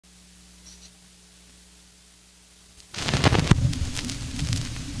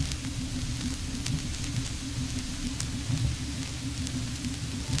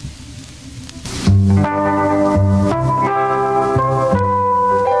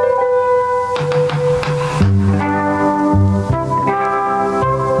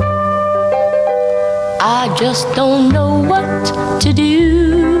just don't know what to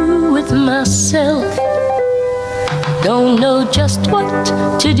do with myself. Don't know just what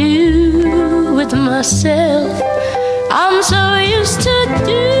to do with myself. I'm so used to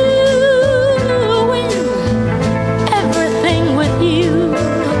doing everything with you,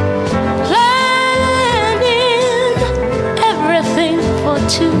 planning everything for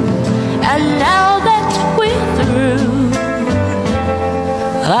two. And now that we're through,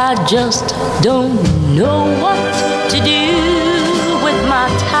 I just don't know what to do with my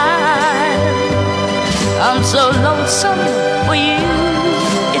time. I'm so lonesome for you,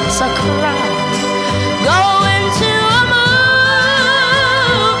 it's a crime. Going to a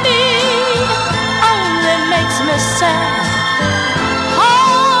movie only makes me sad.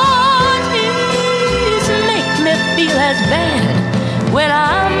 Parties make me feel as bad when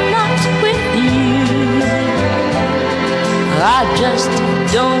I'm not with you. I just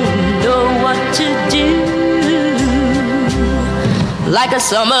don't know what to do. Like a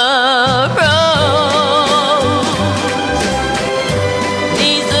summer rose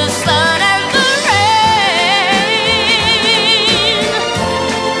needs the sun and the rain.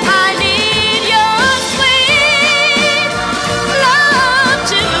 I need your sweet love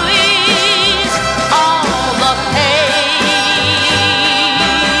to ease all the pain.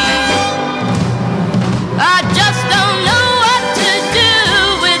 I just don't know what to do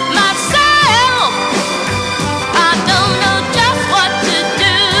with myself. I don't know just what to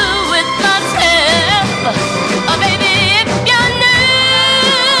do with myself. Oh, baby, if you knew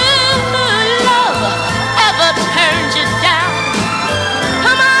love ever turned you down,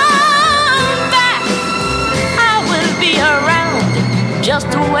 come on back. I will be around, just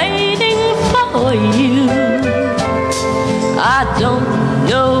waiting for you. I don't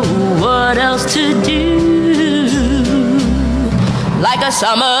know what else to do. Like a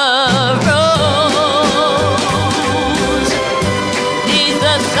summer rose